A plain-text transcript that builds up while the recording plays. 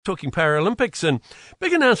Talking Paralympics, and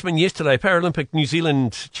big announcement yesterday. Paralympic New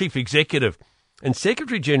Zealand Chief Executive and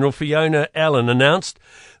Secretary-General Fiona Allen announced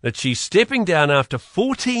that she's stepping down after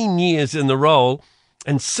 14 years in the role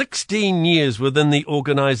and 16 years within the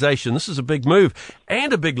organisation. This is a big move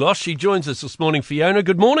and a big loss. She joins us this morning. Fiona,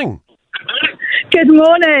 good morning. Good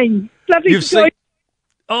morning. Lovely to join.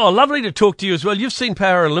 Oh, lovely to talk to you as well. You've seen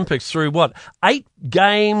Paralympics through, 8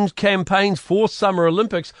 games, campaigns, 4 Summer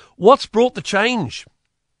Olympics. What's brought the change?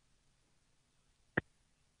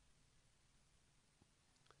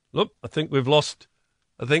 Look, I think we've lost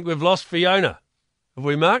Fiona. Have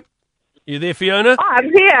we, Mark? You there, Fiona? Oh,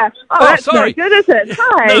 I'm here. Oh, that's sorry. No good, is it?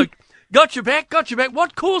 Hi. No, got you back.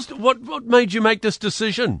 What made you make this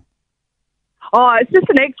decision? Oh, it's just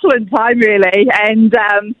an excellent time, really, and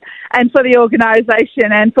for the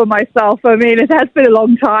organisation and for myself. I mean, it has been a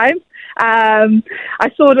long time. I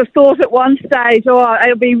sort of thought at one stage,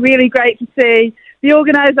 it'll be really great to see the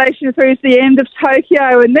organisation through to the end of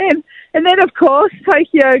Tokyo, and then of course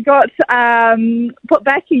Tokyo got put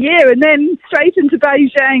back a year, and then straight into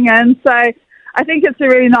Beijing. And so I think it's a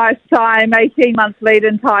really nice time, 18 months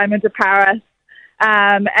lead-in time into Paris.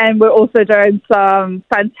 And we're also doing some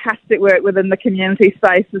fantastic work within the community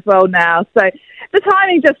space as well now. So the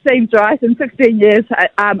timing just seems right, and 16 years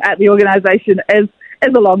at the organisation is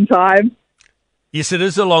a long time. Yes, it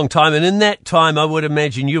is a long time, and in that time I would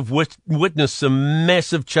imagine you've witnessed some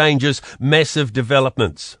massive changes, massive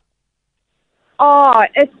developments. Oh,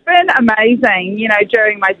 it's been amazing,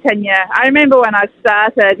 during my tenure. I remember when I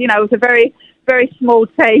started, it was a very, very small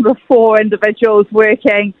team of 4 individuals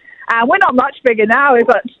working. We're not much bigger now. We've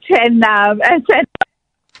got 10.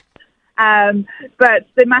 But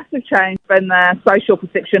the massive change in the social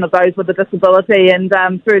perception of those with a disability, and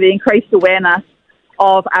through the increased awareness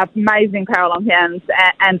of amazing Paralympians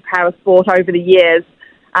and parasport over the years,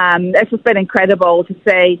 it's just been incredible to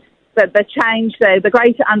see that the change, the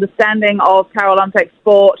greater understanding of Paralympic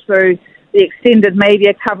sport through the extended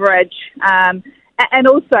media coverage. And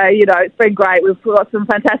also, it's been great. We've got some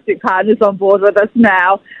fantastic partners on board with us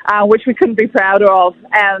now, which we couldn't be prouder of.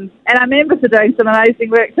 And our members are doing some amazing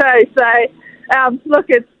work too. So, look,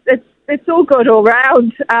 it's all good all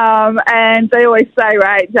round. And they always say,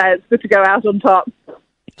 right, it's good to go out on top.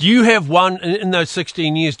 Do you have one, in those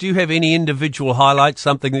 16 years, do you have any individual highlights,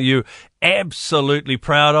 something that you're absolutely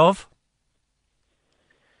proud of?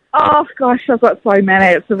 Oh, gosh, I've got so many.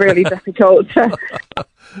 It's really difficult.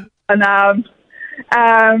 And I've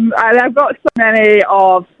got so many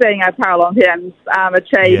of seeing our Paralympians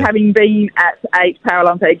achieve. Yeah. Having been at 8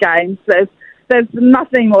 Paralympic Games, there's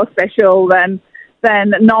nothing more special than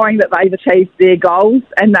knowing that they've achieved their goals,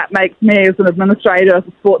 and that makes me as an administrator, as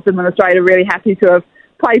a sports administrator, really happy to have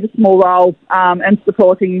played a small role in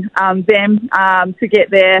supporting them to get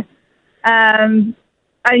there.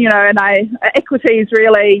 Equity is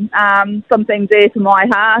really something dear to my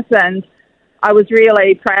heart, and I was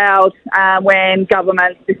really proud when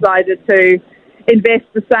governments decided to invest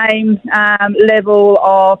the same level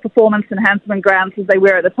of performance enhancement grants as they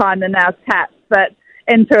were at the time. They're now capped, but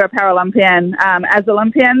into a Paralympian as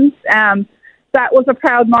Olympians. That was a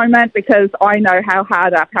proud moment because I know how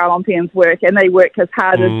hard our Paralympians work, and they work as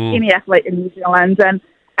hard as any athlete in New Zealand,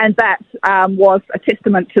 and that was a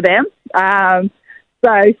testament to them.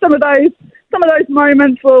 So some of those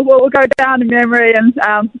moments will go down in memory, and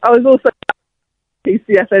I was also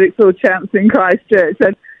PC Athletics World Champs in Christchurch,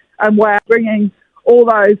 and we're bringing all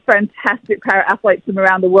those fantastic para-athletes from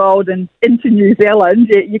around the world and into New Zealand.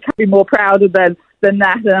 You can't be more prouder than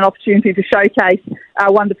that, and an opportunity to showcase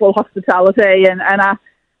our wonderful hospitality and our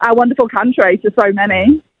wonderful country to so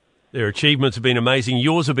many. Their achievements have been amazing.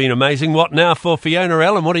 Yours have been amazing. What now for Fiona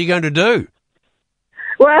Allen? What are you going to do?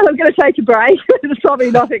 Well, I'm going to take a break. It's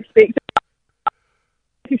probably not expected.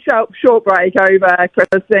 A short break over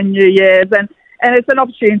Christmas and New Year's, and it's an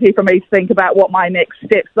opportunity for me to think about what my next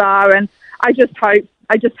steps are, and I just hope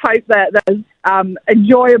that they're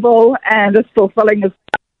enjoyable and as fulfilling as.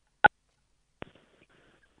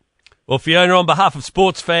 Well, Fiona, on behalf of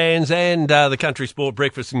sports fans and the Country Sport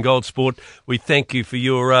Breakfast and Gold Sport, we thank you for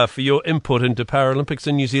your input into Paralympics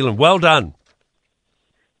in New Zealand. Well done.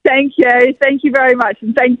 Thank you very much,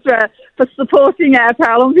 and thanks for supporting our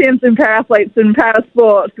Paralympians and parathletes and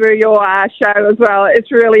parasport through your show as well.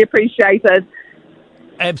 It's really appreciated.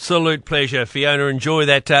 Absolute pleasure, Fiona. Enjoy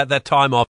that time off.